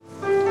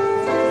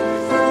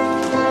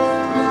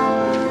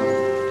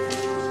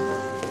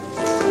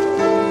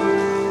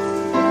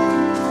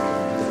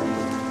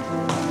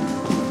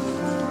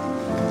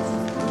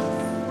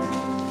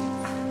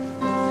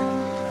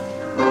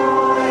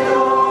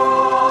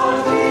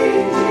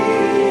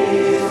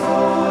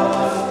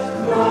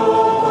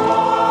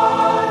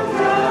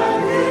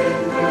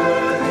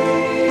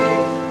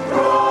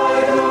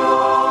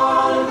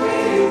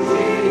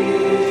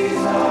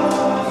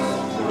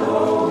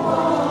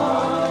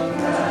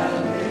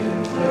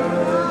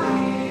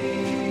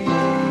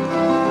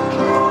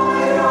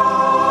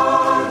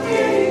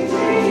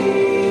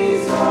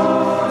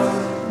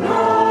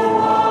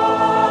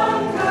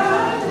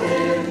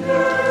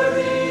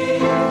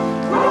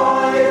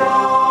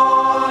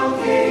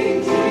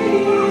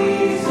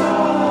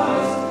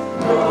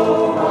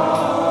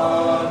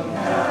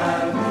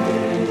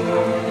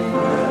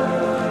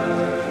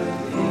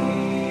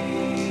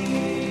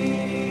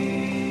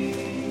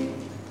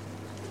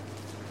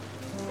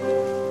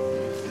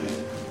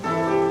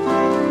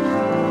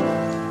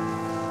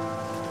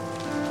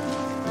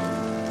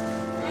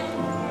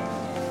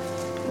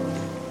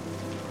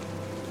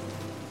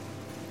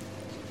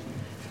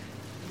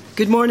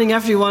Good morning,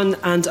 everyone,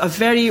 and a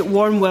very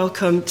warm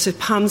welcome to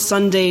Palm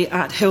Sunday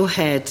at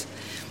Hillhead.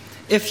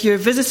 If you're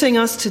visiting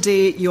us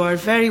today, you are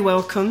very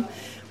welcome.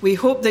 We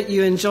hope that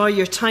you enjoy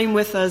your time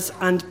with us,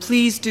 and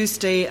please do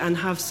stay and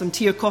have some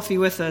tea or coffee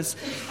with us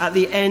at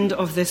the end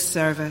of this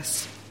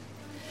service.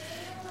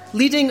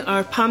 Leading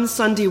our Palm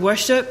Sunday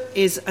worship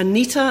is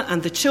Anita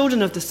and the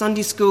children of the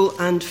Sunday School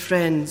and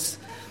friends.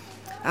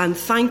 And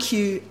thank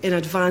you in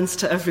advance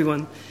to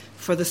everyone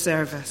for the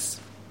service.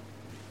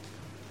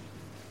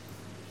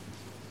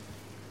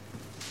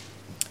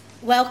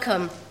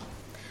 Welcome.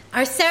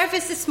 Our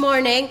service this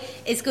morning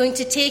is going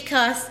to take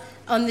us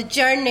on the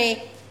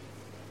journey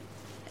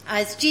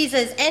as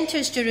Jesus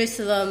enters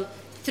Jerusalem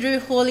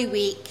through Holy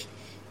Week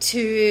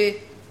to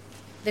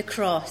the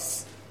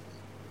cross.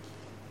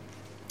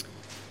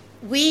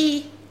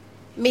 We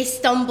may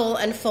stumble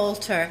and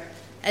falter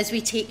as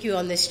we take you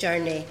on this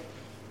journey,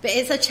 but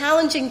it's a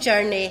challenging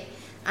journey,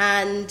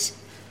 and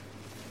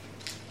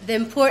the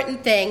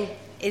important thing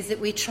is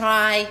that we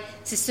try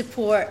to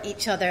support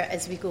each other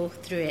as we go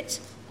through it.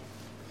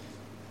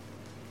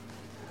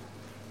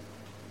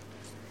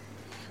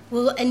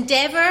 We'll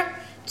endeavour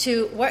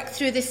to work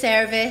through the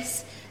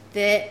service.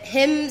 The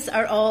hymns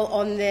are all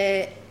on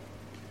the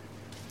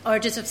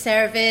orders of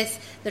service.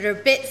 There are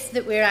bits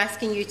that we're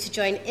asking you to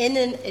join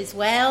in as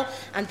well,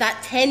 and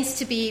that tends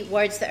to be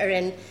words that are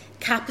in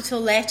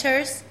capital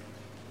letters.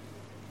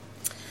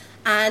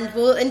 And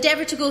we'll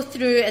endeavour to go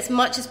through as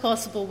much as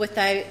possible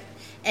without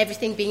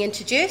everything being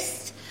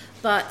introduced,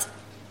 but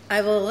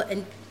I will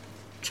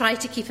try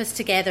to keep us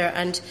together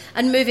and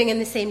moving in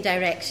the same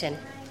direction.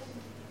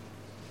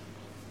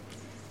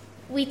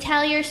 We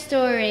tell your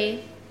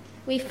story,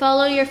 we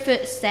follow your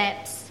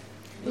footsteps.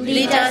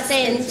 Lead us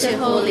into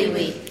Holy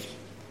Week.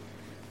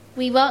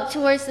 We walk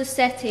towards the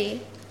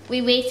city,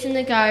 we wait in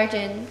the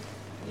garden.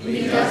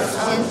 Lead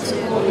us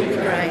into holy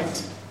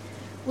ground.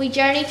 We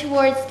journey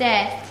towards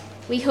death,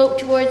 we hope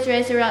towards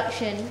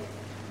resurrection.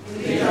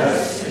 Lead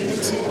us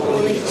into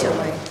holy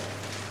joy.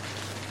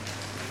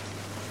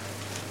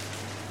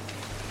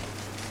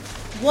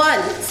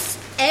 Once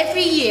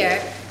every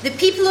year, the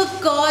people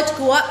of God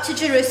go up to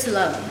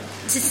Jerusalem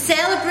to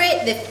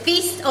celebrate the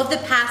feast of the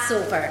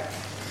Passover,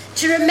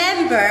 to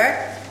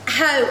remember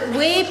how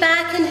way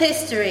back in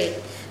history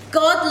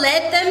God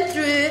led them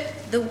through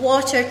the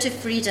water to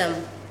freedom,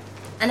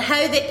 and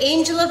how the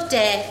angel of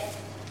death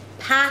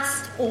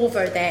passed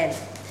over them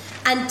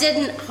and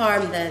didn't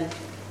harm them.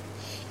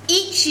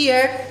 Each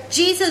year,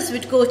 Jesus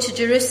would go to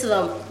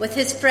Jerusalem with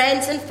his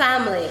friends and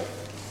family.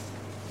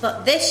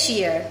 But this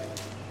year,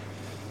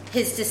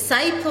 his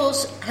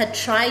disciples had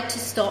tried to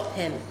stop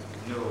him.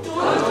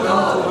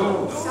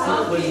 No.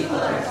 Some people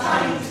are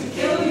trying to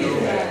kill you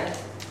there.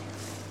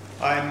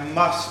 I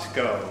must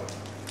go.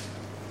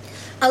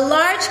 A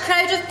large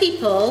crowd of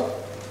people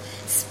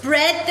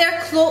spread their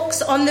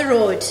cloaks on the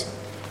road,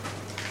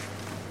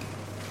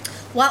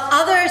 while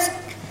others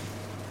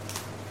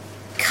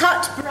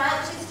cut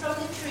branches from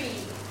the tree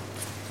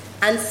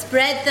and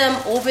spread them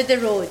over the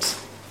road.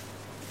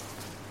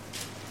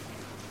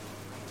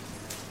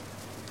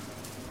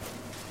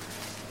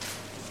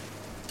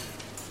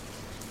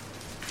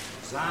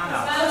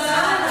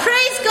 Hosanna.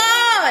 Praise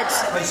God!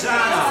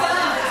 Hosanna.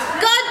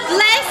 God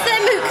bless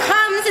him who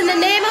comes in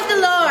the name of the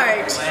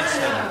Lord. Bless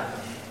him.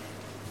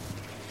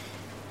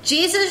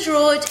 Jesus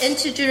rode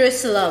into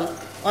Jerusalem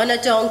on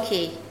a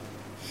donkey.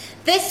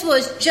 This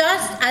was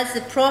just as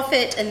the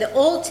prophet in the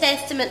Old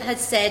Testament had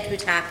said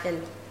would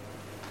happen.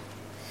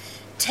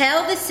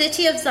 Tell the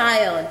city of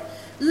Zion,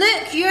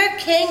 look, your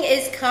king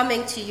is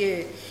coming to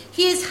you.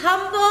 He is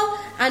humble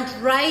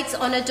and rides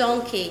on a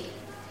donkey,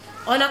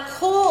 on a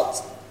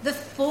colt, the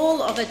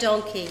foal of a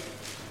donkey.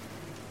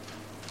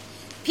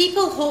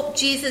 People hoped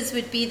Jesus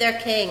would be their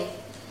king.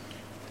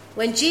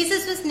 When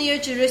Jesus was near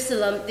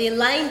Jerusalem, they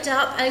lined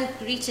up and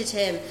greeted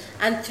him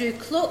and threw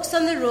cloaks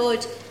on the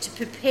road to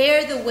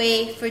prepare the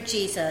way for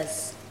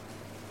Jesus.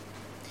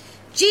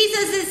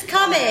 Jesus is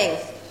coming!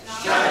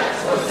 Shout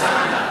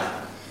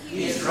Hosanna!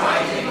 He is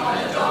riding on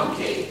a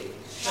donkey.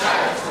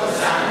 Shout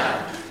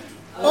Hosanna!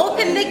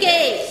 Open the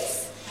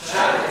gates!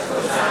 Shout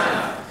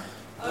Hosanna!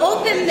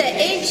 Open the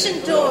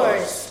ancient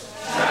doors!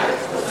 Shout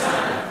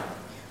Hosanna!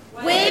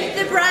 Wave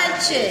the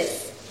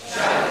branches!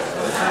 Shout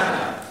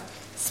Hosanna!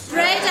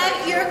 Spread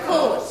out your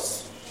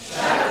coats!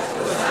 Shout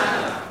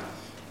Hosanna!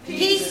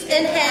 Peace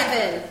in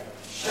heaven!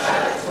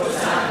 Shout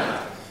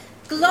Hosanna!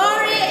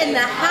 Glory in the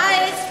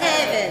highest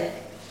heaven!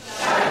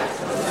 Shout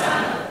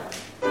Hosanna!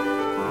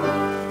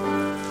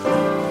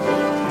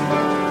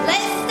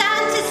 Let's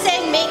stand to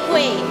sing Make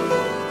Way.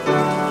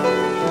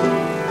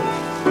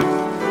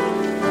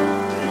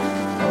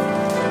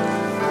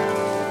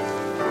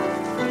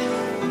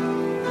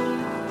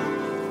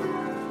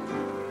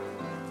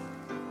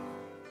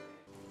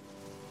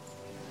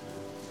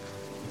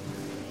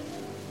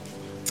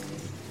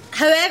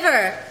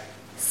 However,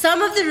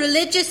 some of the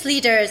religious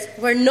leaders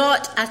were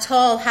not at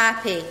all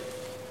happy.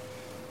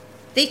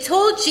 They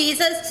told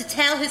Jesus to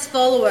tell his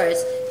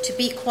followers to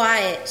be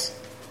quiet.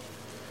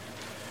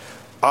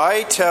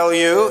 I tell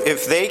you,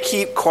 if they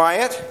keep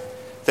quiet,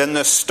 then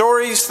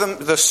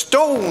the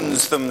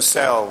stones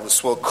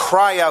themselves will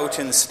cry out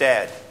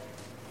instead.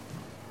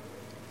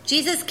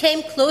 Jesus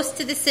came close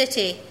to the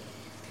city,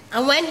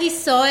 and when he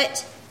saw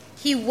it,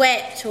 he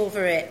wept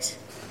over it.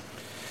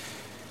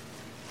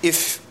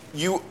 If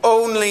you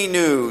only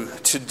knew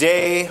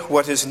today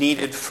what is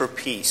needed for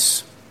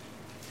peace,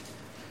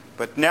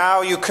 but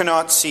now you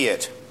cannot see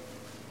it.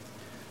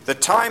 The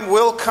time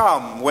will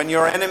come when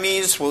your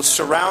enemies will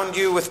surround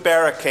you with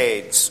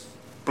barricades,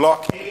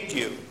 blockade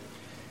you,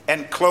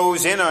 and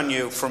close in on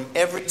you from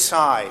every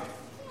side.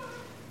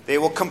 They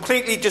will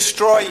completely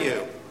destroy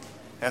you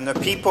and the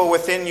people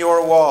within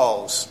your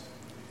walls.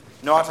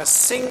 Not a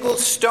single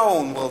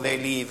stone will they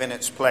leave in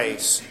its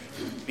place,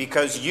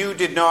 because you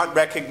did not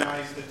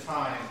recognize the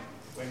time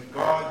when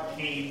God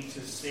came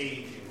to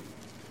save you.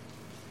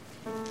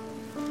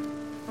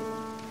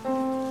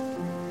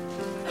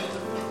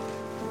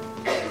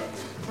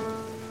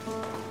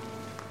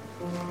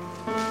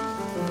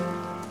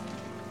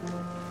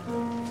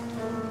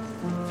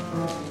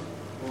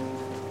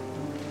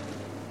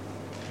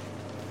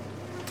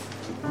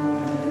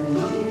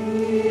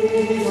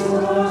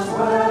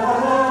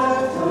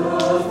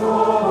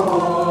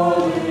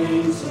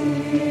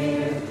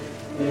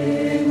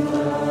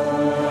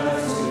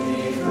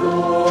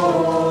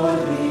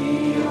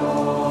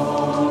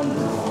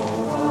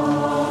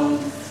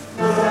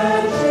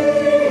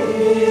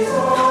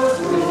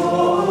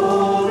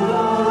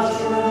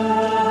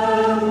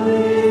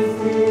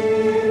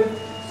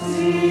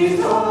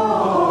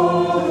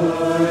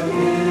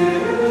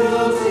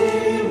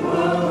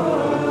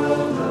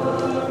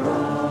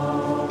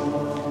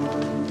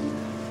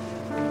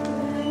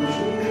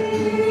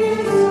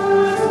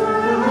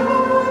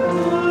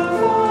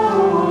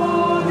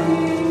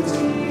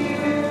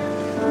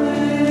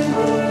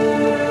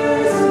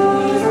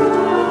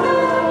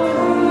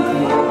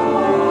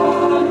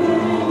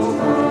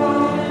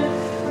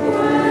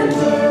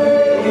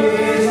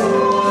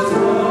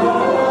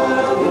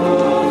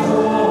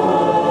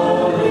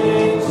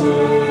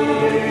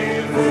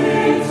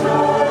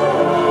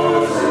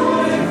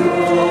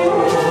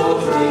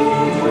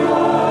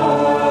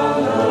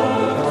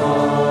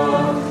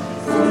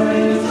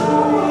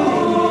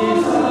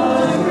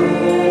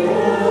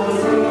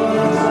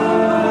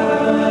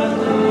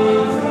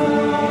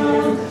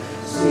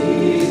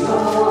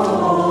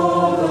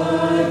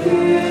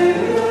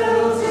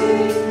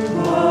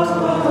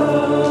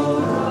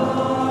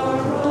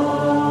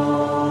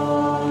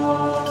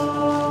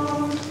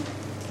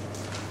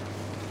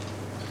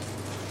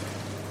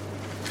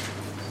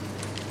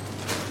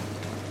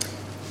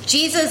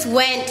 Jesus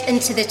went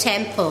into the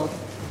temple.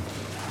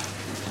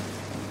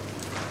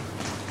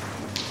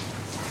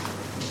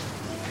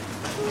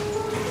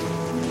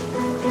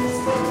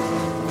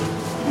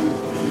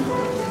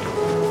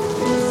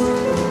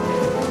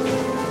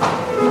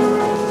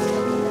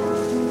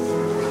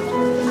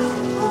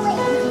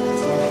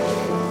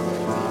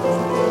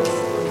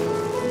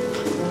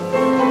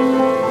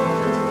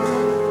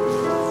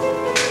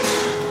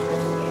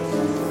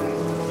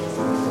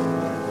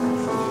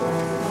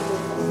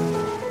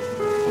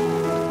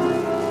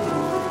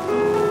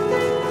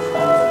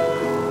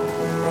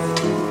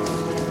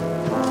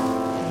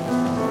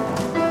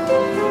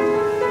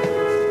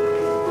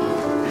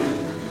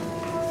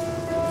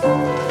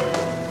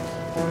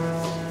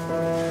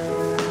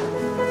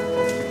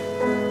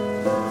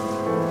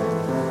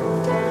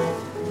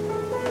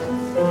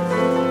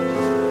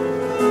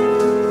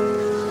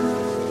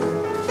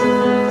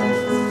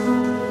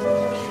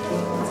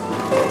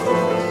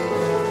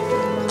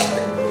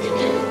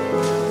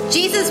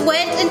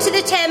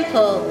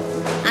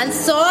 And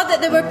saw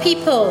that there were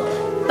people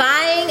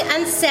buying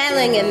and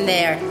selling in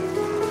there. Who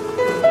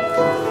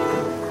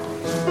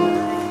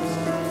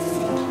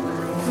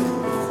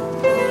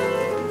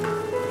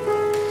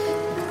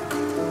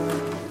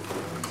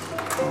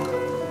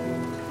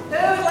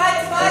would like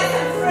spice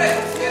and fruit?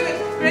 Who would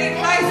bring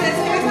spices?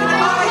 Who would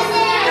buy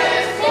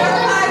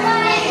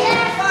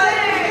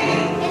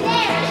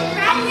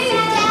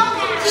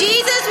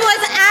Jesus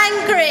was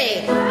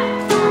angry.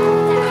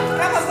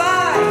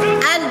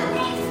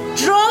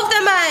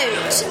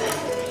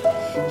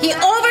 He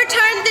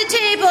overturned the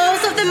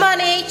tables of the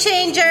money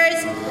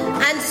changers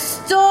and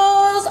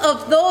stalls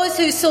of those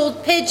who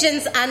sold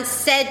pigeons, and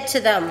said to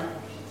them,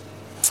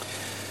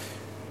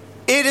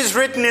 It is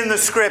written in the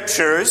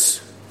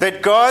scriptures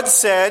that God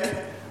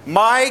said,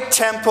 My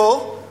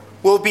temple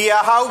will be a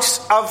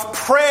house of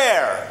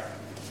prayer.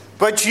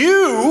 But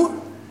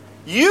you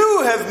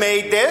have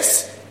made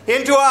this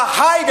into a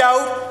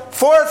hideout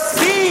for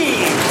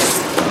thieves.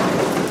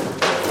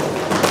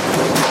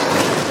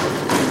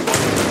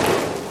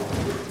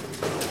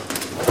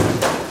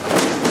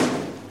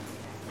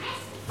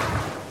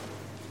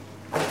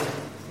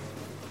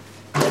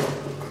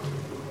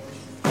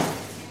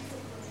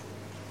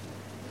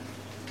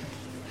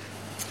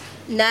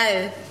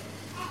 Now,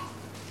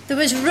 there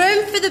was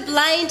room for the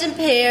blind and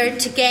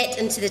impaired to get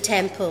into the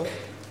temple.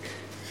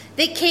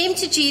 They came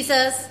to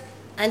Jesus,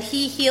 and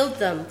he healed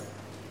them.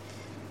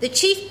 The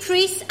chief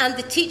priests and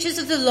the teachers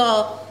of the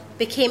law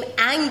became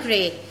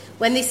angry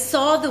when they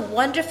saw the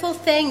wonderful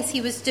things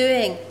he was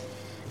doing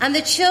and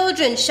the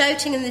children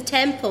shouting in the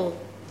temple.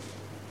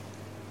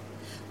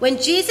 When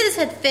Jesus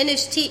had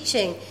finished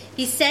teaching,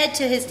 he said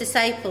to his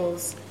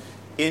disciples,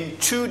 "In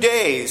 2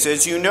 days,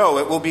 as you know,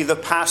 it will be the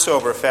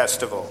Passover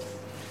festival,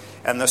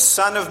 and the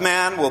Son of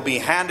Man will be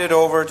handed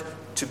over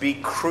to be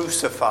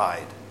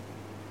crucified."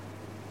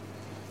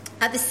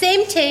 At the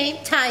same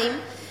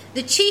time,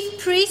 the chief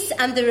priests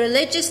and the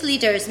religious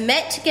leaders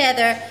met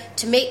together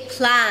to make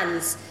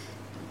plans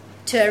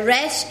to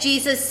arrest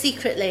Jesus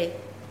secretly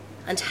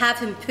and have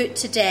him put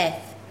to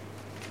death.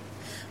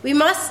 "We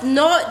must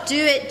not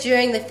do it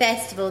during the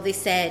festival," they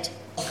said,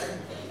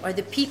 "or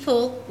the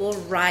people will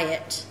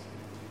riot."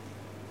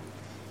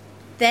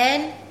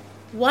 Then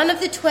one of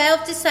the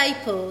 12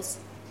 disciples,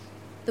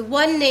 the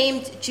one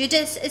named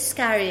Judas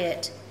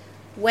Iscariot,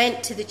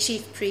 went to the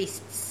chief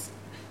priests.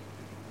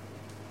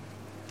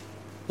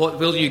 "What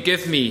will you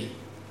give me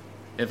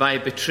if I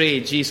betray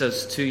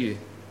Jesus to you?"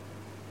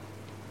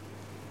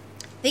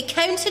 They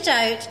counted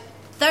out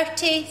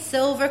 30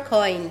 silver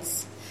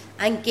coins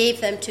and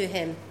gave them to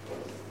him.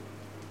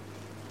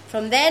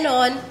 From then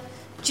on,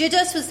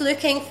 Judas was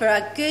looking for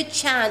a good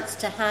chance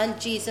to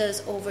hand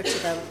Jesus over to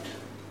them.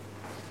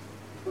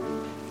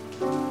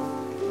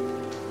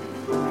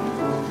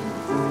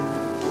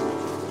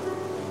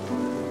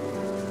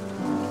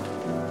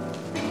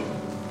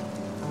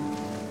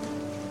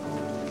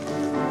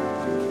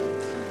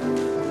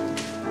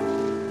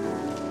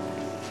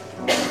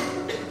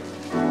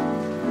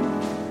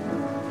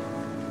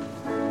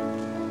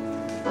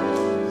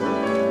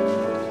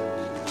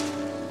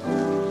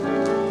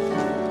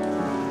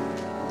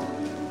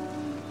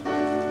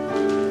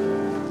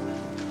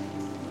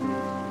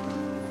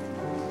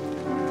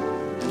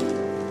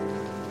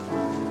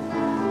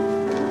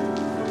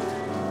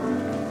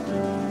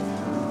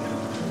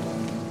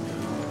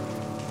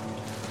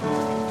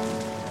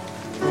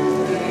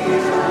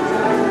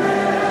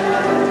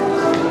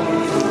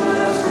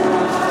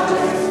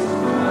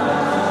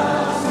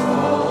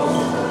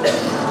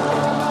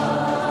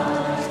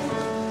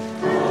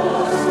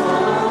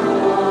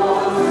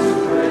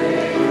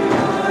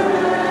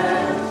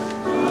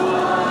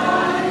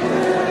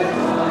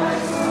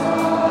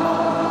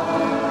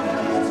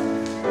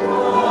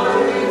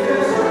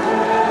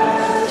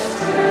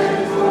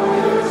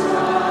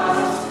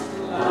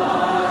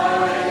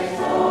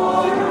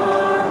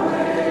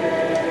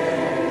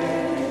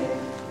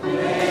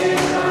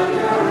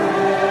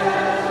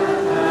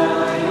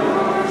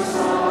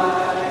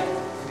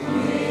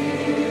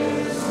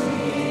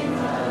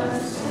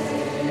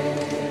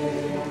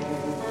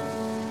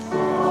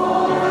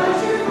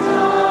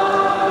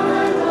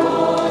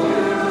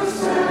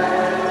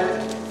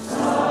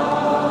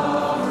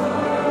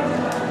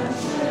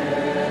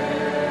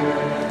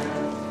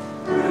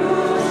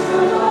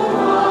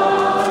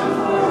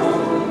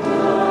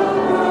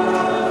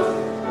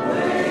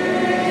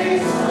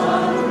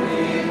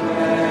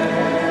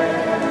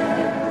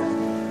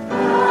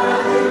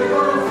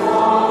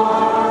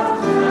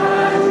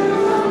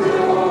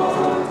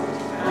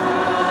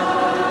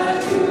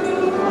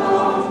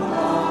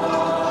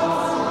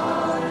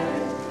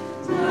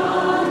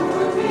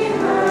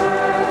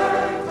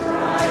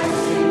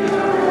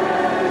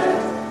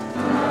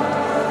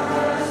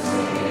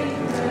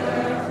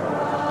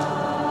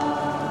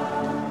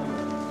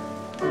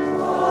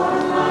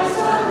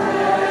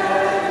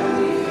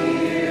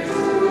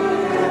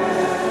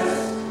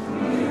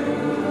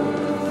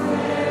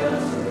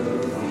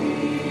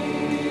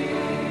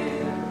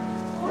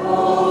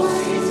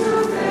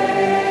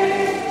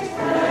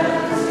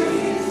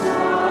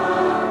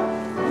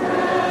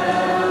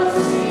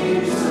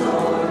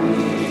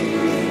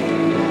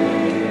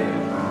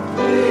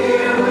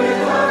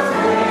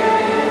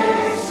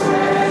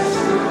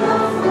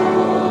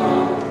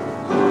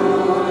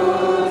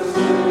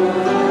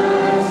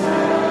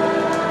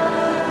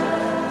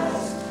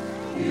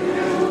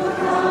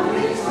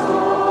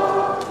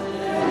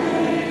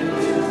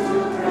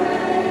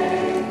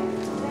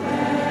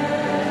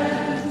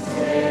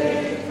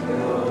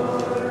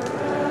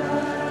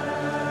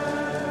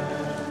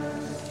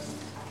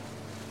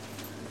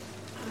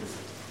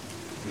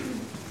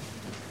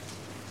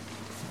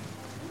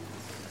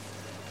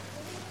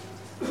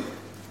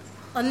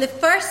 On the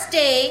first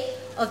day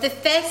of the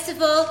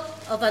festival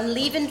of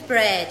unleavened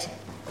bread,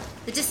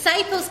 the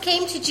disciples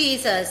came to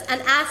Jesus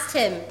and asked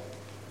him,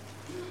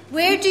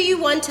 "Where do you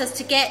want us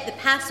to get the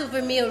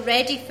Passover meal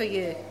ready for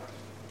you?"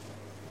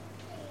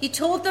 He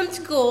told them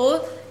to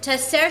go to a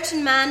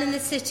certain man in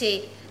the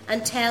city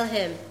and tell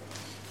him,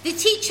 "The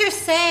teacher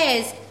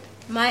says,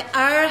 'My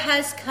hour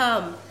has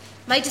come.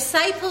 My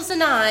disciples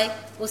and I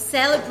will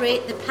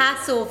celebrate the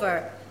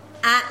Passover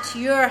at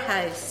your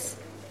house.'"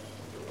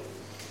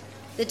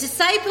 The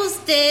disciples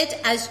did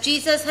as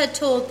Jesus had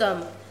told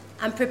them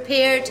and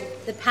prepared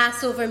the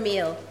Passover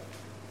meal.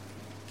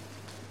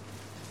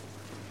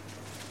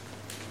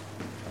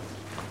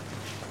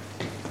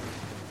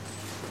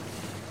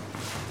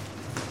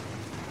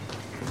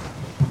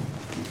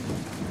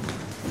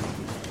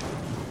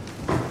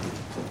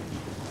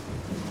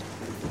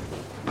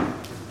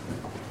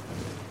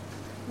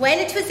 When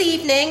it was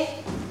evening,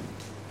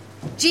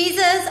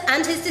 Jesus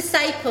and his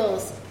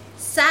disciples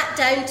sat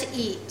down to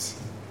eat.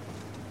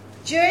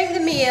 During the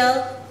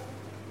meal,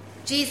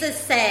 Jesus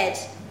said,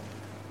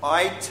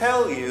 I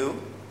tell you,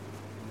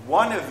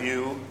 one of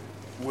you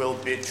will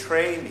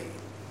betray me.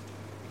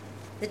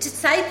 The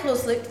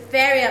disciples looked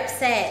very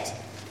upset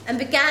and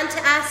began to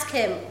ask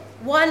him,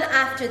 one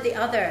after the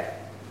other,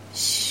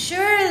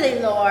 Surely,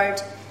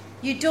 Lord,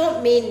 you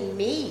don't mean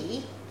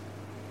me?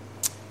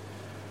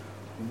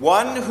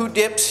 One who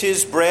dips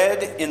his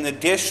bread in the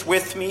dish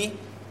with me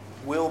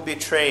will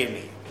betray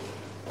me.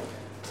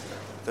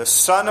 The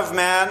Son of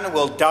Man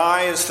will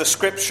die as the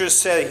Scriptures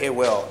say he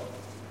will.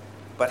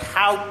 But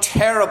how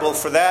terrible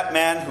for that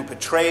man who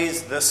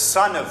betrays the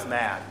Son of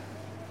Man.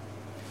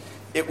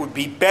 It would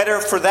be better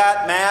for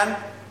that man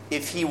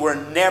if he were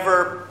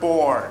never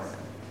born.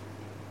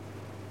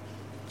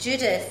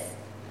 Judas,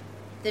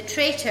 the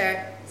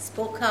traitor,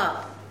 spoke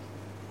up.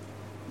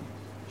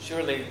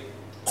 Surely,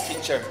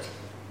 teacher,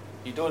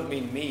 you don't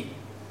mean me.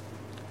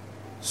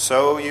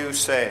 So you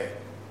say.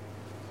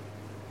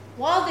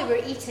 While they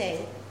were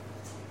eating,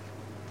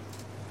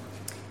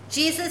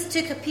 Jesus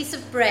took a piece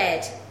of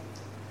bread,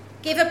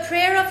 gave a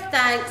prayer of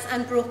thanks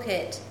and broke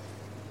it,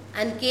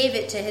 and gave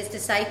it to his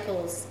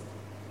disciples.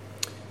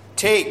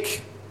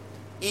 Take,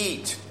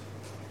 eat.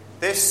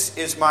 This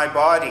is my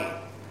body.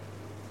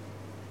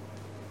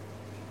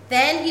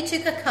 Then he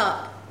took a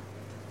cup,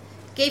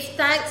 gave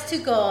thanks to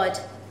God,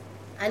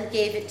 and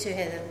gave it to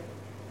him.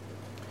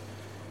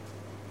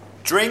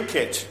 Drink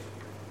it,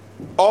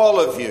 all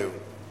of you.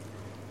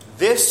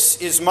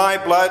 This is my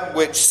blood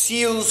which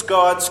seals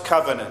God's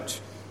covenant.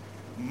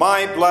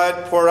 My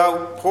blood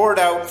poured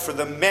out for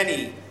the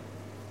many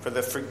for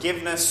the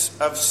forgiveness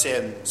of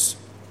sins.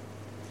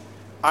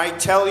 I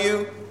tell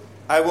you,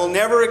 I will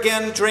never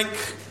again drink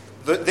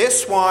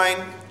this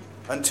wine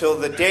until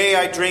the day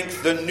I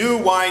drink the new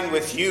wine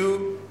with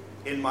you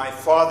in my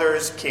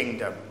Father's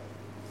kingdom.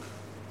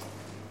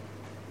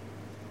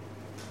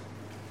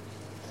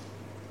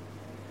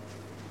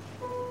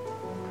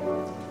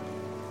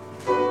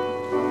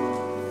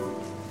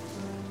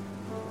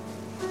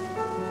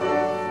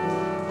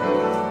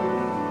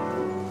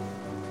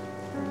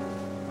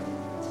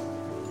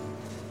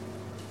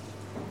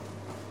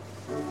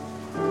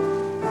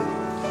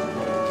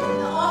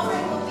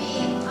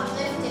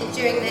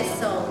 During this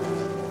song.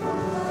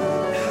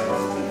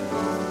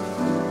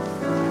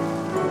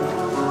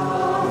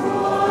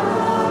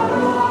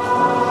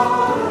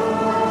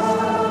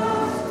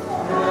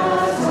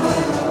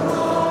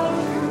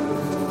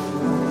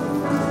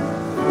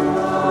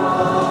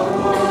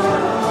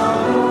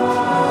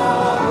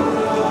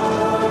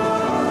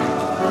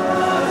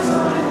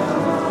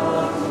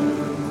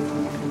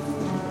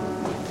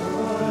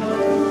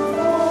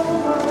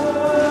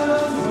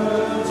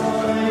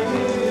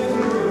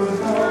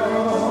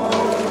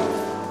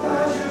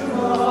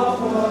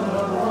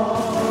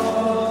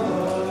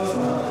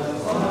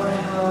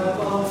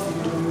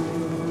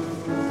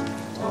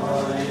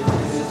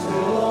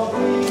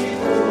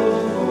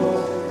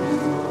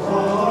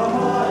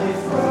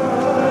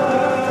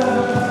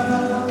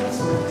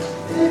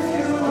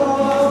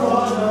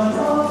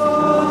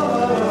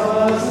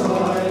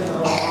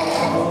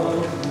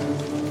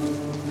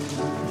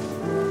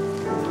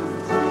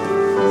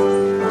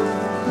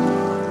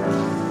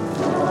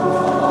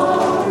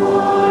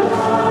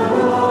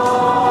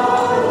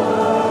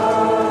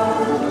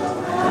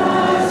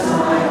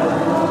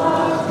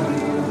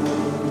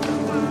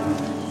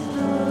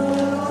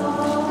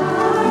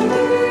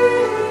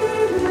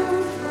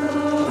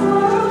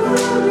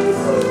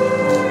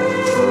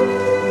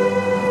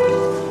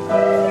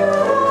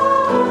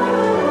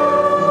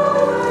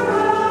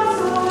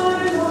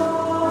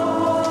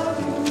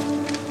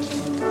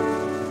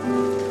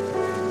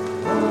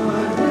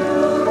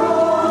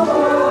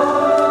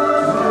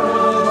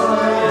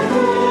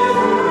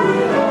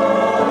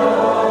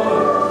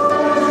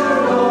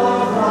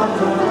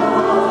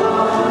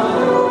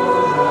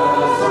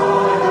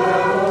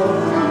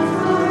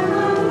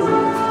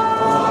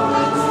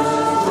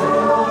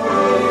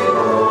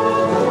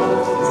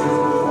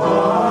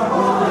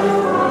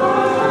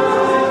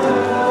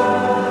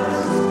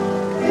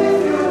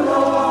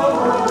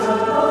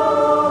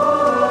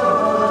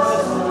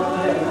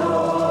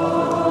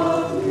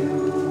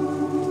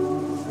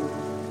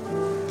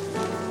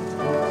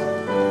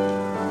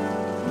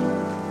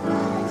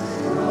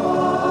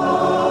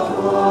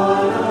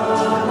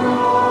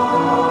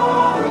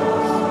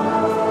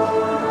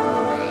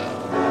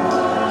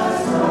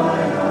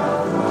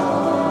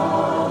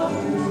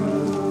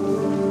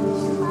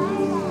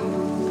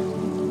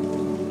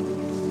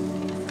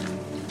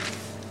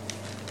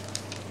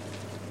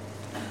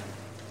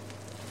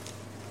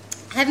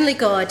 Heavenly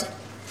God,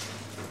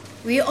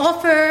 we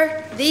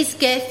offer these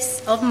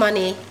gifts of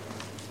money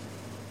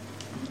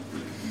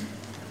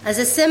as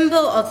a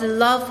symbol of the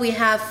love we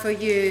have for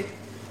you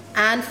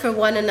and for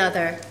one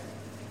another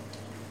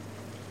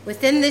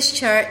within this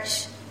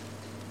church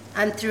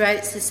and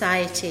throughout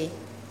society.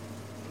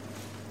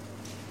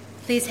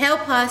 Please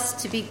help us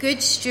to be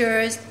good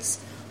stewards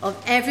of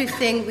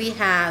everything we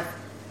have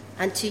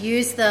and to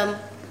use them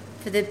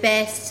for the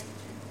best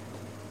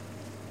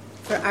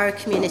for our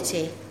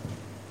community.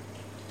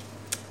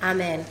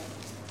 Amen.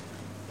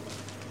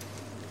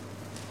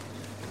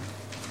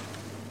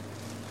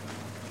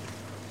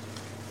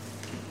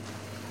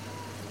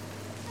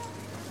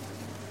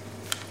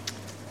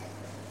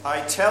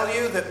 I tell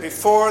you that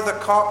before the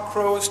cock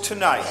crows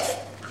tonight,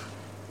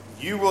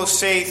 you will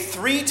say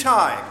 3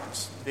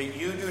 times that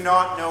you do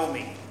not know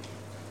me.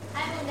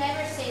 I will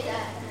never say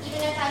that,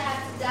 even if I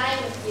have to die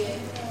with you.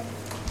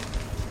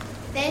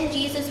 Then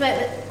Jesus went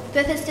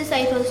with his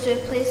disciples to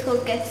a place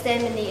called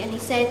Gethsemane, and he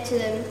said to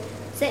them,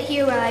 "Sit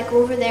here while I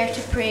go over there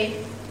to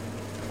pray."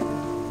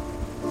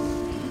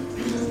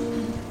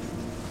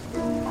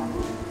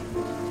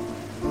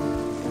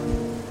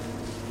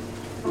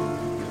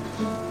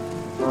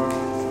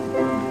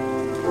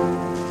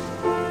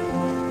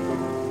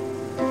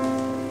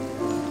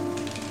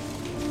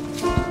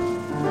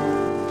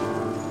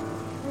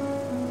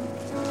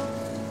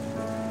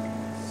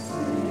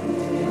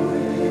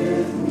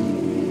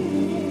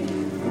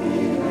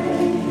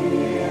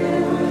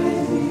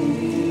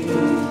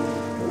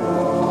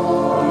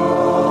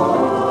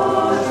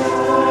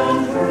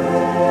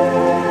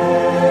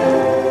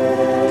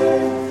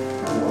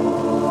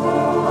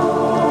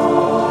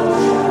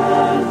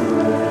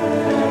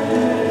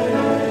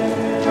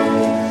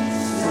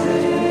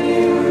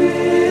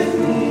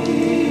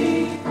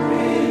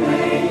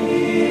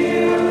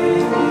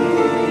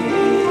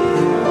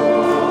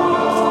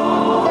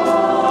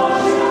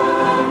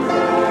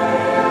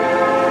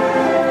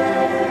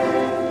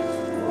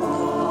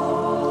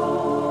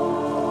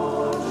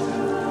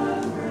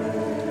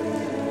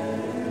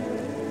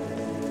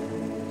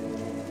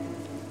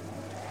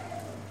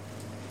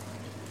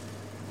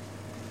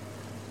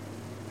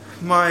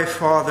 My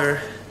Father,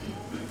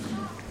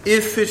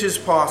 if it is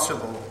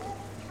possible,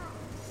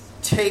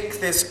 take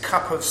this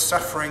cup of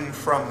suffering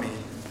from me.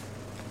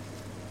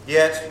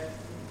 Yet,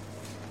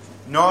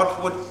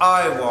 not what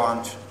I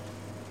want,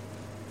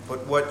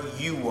 but what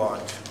you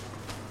want.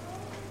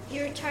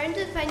 He returned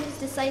to find his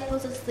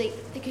disciples asleep.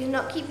 They could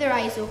not keep their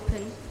eyes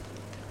open.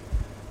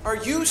 Are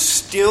you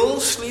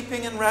still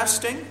sleeping and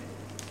resting?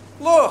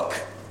 Look,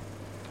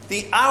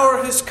 the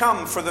hour has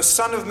come for the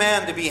Son of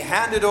Man to be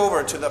handed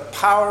over to the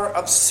power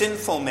of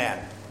sinful men.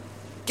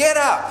 Get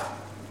up,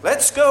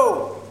 let's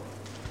go.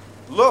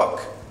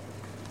 Look,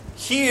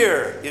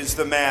 here is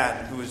the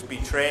man who is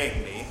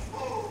betraying me.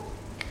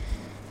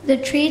 The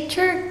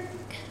traitor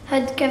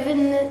had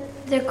given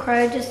the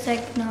crowd a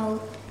signal.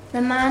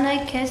 "The man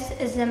I kiss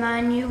is the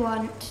man you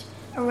want.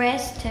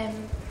 Arrest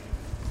him."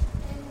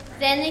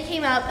 Then they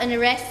came up and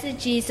arrested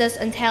Jesus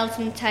and held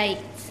him tight.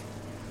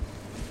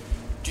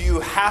 Do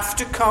you have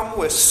to come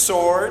with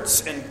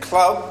swords and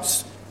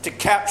clubs to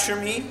capture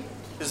me,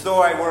 as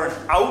though I were an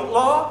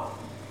outlaw?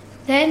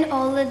 Then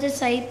all the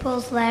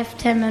disciples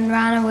left him and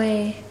ran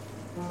away.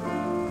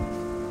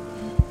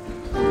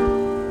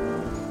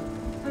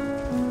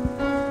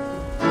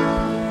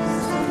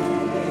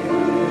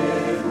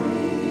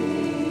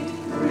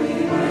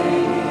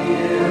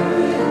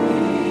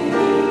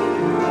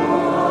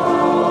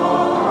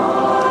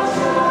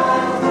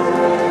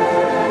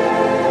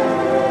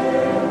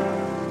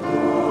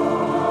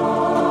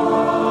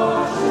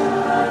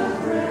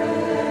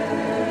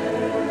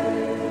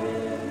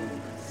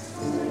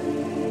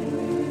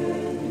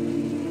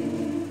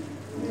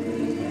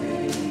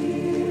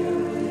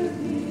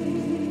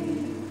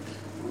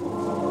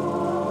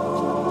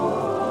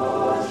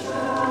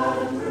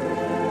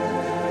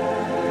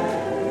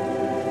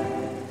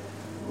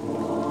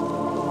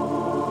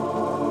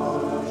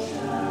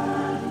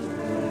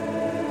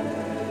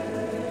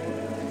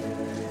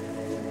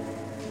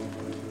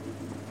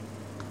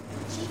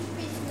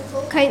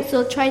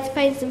 Council tried to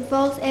find some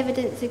false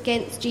evidence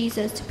against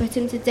Jesus to put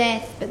him to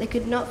death, but they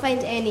could not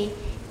find any,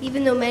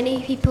 even though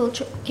many people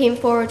came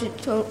forward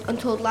and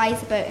told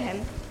lies about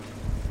him.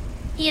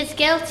 "He is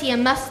guilty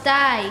and must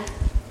die."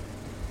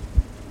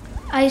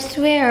 "I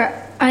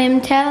swear I am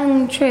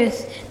telling the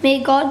truth.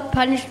 May God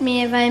punish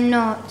me if I am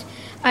not.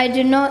 I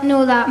do not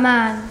know that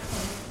man."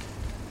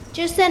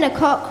 Just then a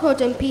cock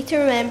crowed and Peter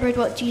remembered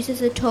what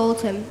Jesus had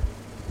told him.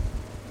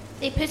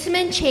 They put him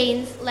in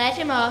chains, led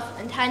him off,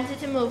 and handed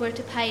him over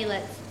to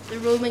Pilate, the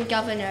Roman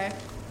governor.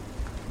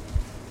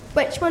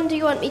 "Which one do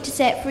you want me to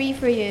set free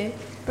for you,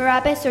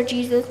 Barabbas or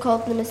Jesus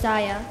called the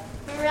Messiah?"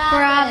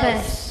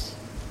 "Barabbas."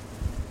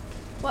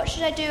 "What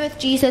should I do with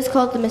Jesus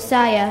called the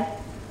Messiah?"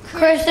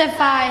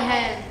 "Crucify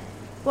him."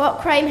 "What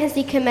crime has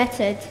he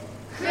committed?"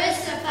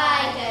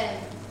 "Crucify him."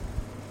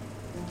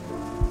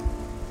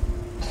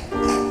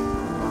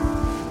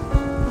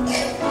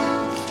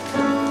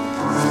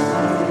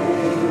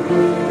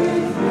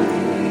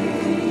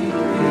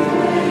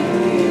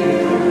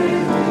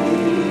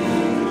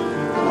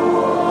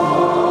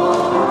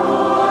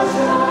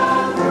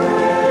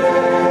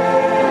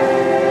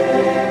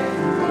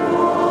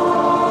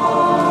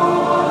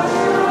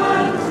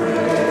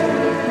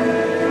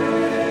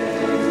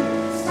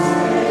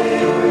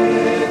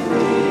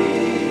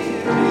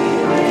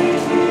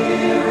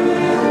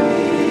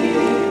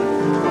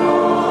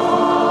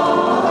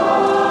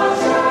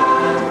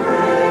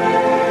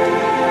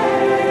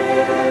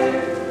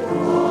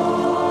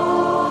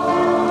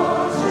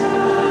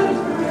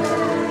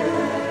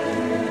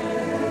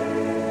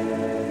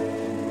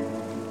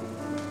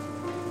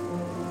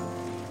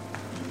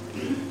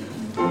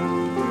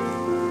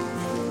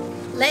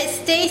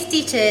 Let's stay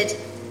seated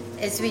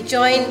as we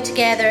join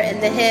together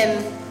in the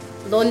hymn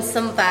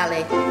Lonesome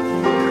Valley.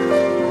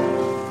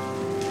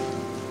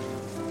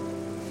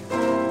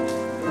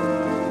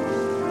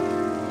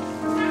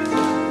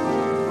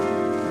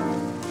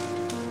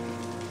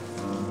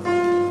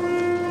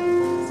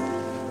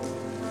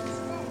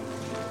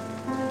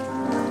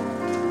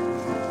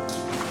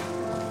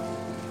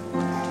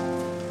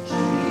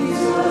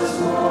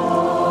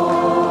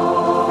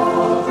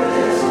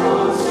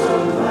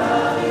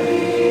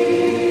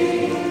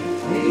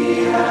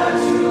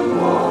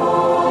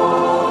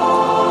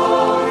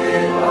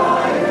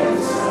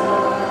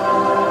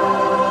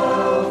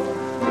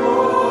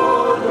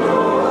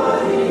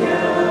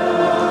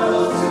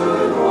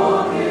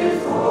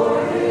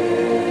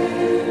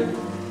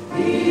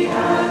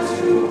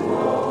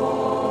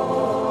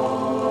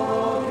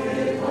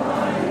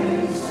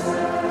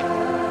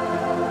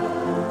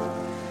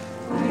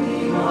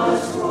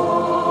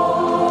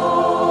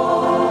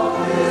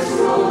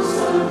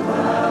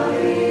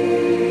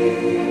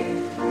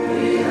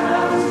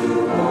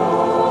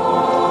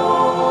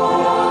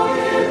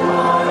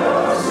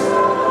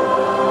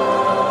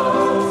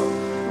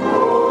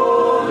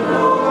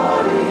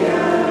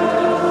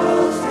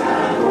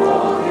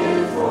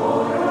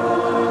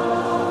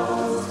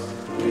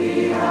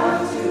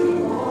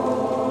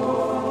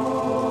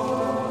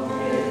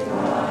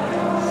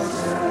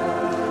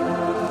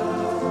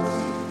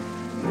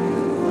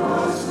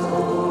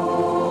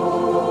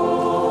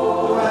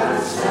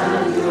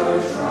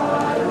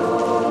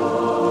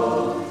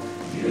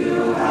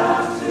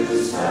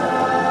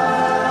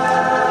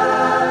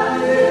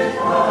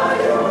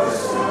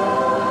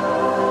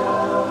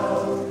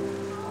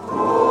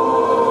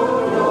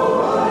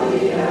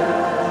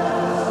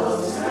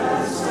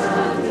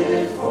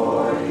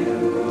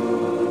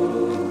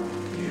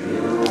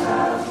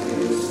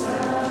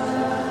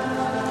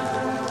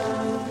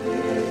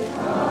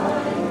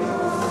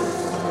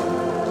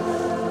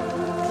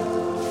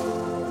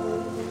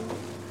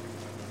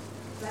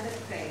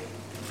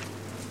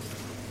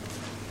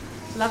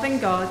 Loving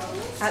God,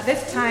 at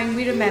this time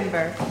we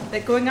remember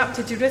that going up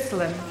to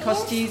Jerusalem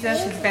cost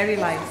Jesus his very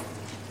life.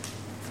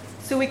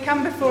 So we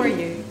come before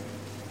you,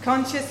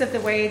 conscious of the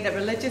way that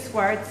religious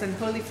words and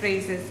holy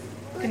phrases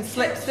can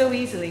slip so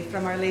easily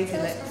from our lazy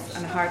lips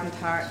and hardened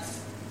hearts.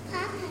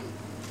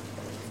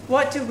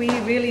 What do we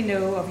really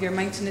know of your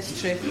mountainous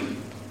truth,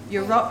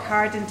 your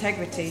rock-hard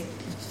integrity,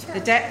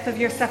 the depth of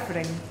your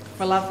suffering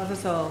for love of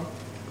us all?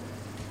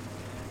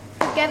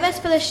 Forgive us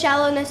for the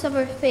shallowness of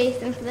our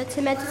faith and for the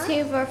timidity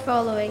of our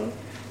following.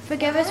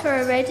 Forgive us for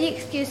our ready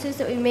excuses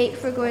that we make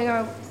for going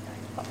our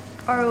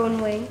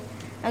own way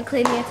and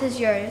claiming it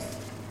as yours.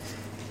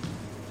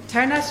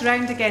 Turn us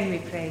round again, we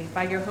pray,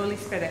 by your Holy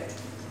Spirit.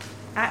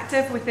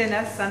 Active within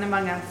us and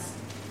among us,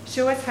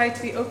 show us how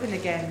to be open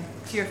again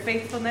to your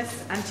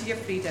faithfulness and to your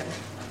freedom.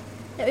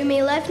 That we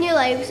may live new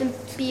lives and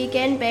be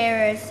again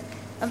bearers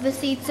of the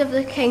seeds of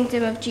the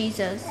kingdom of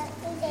Jesus.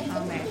 Amen.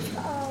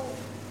 Amelia?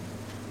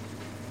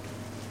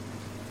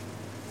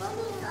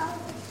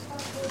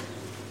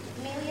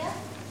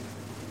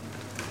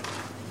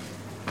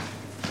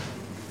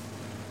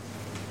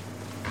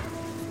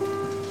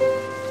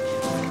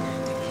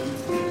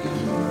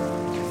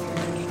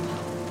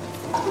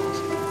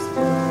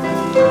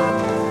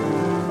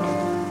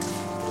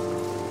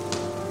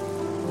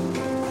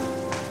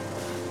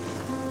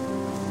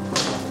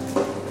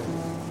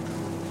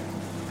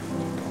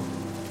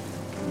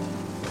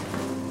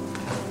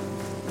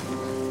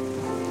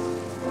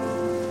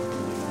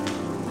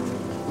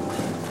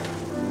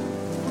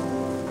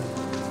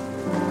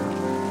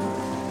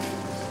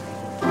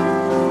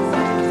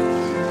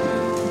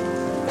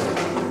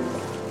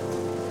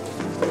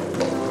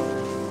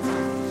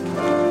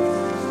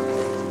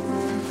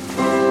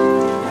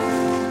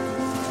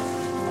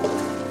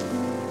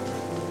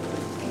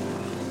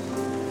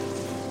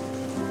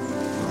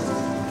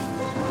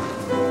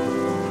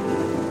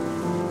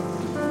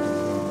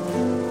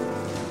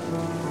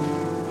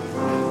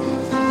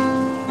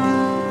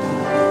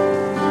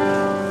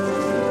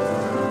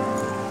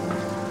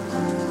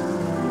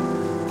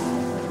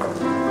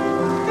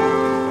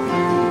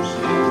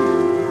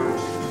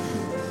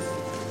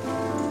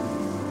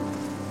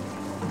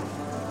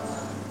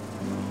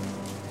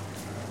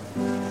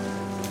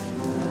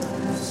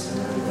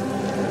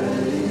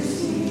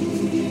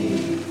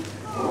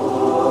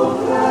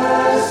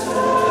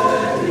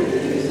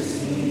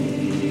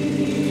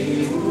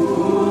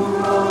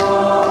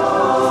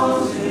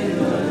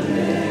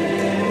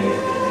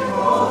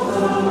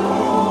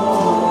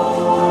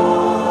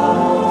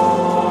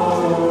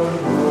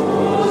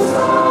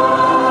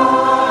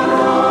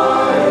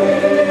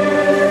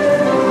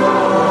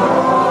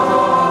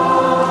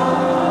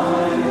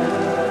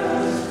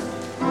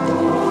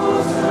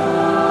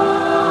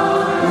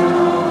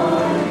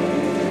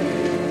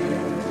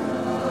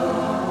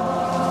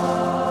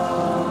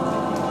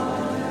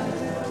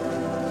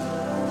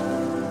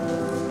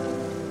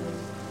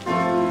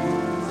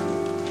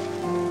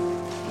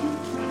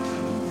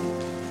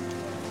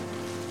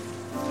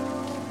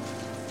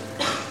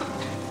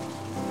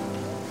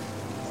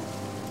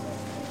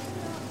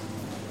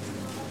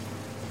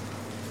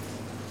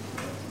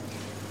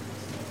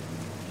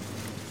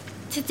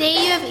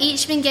 Today you have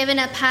each been given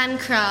a palm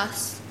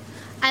cross.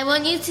 I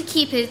want you to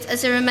keep it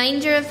as a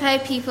reminder of how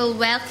people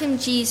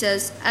welcomed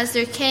Jesus as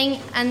their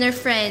king and their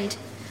friend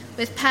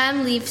with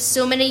palm leaves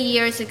so many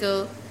years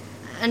ago,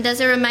 and as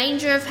a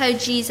reminder of how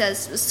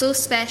Jesus was so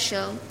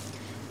special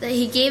that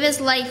he gave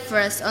his life for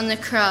us on the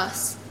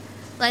cross.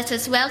 Let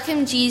us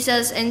welcome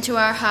Jesus into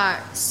our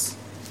hearts.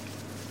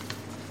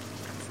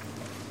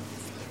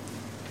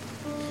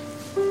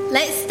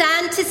 Let's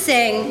stand to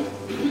sing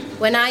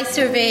When I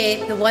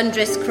Survey the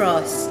Wondrous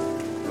Cross.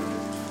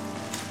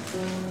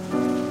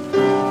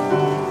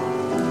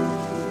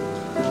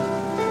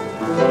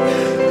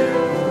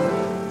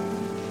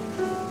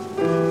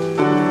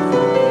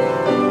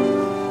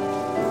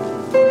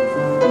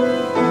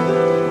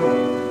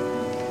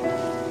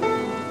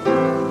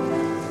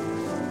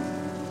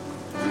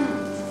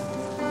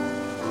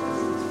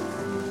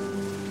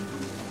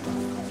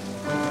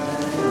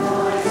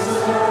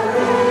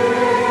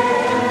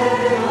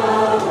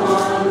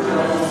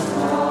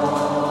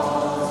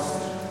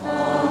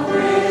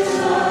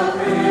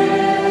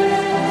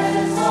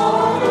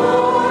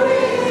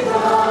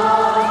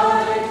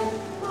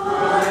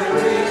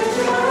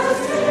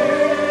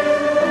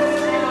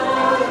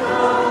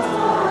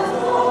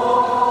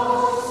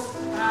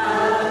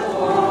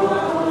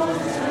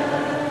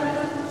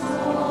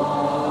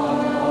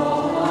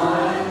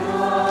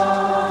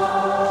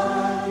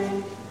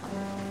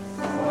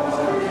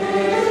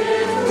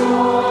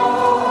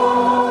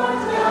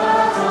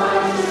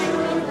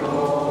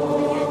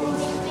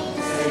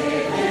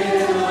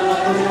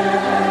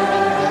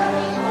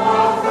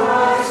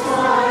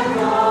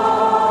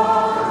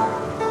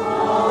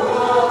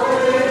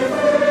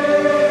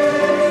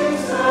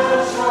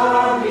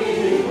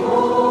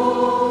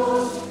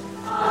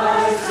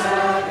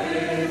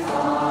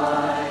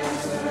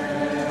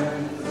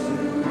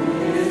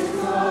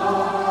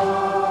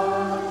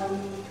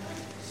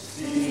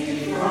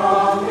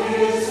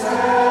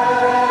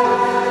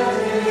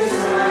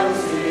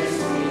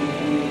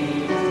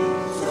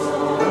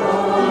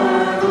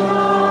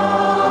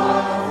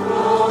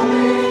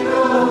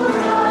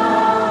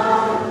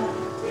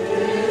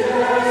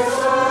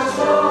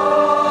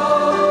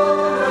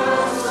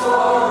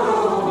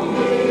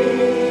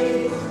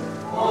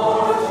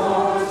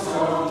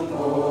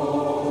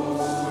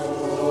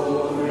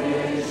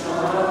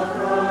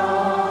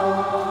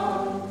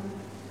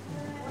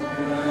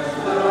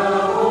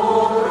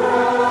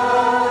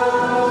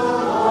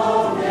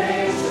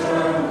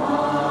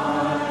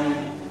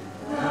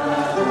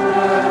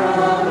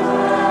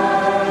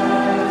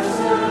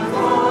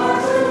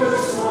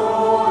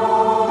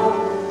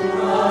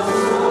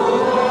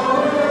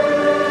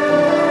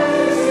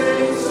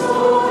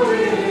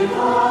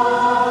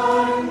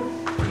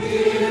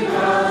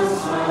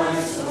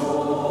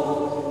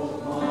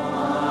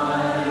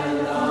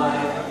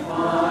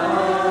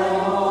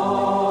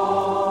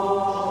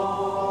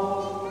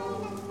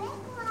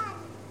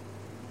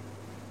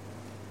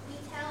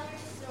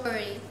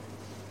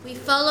 We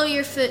follow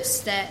your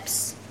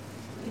footsteps.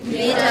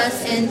 Lead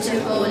us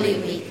into Holy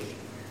Week.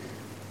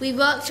 We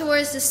walk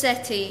towards the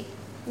city.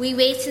 We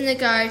wait in the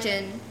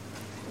garden.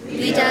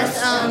 Lead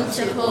us on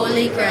to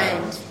holy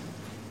ground.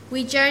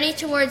 We journey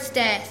towards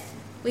death.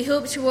 We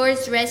hope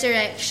towards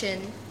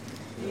resurrection.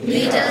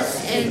 Lead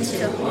us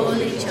into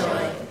holy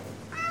joy.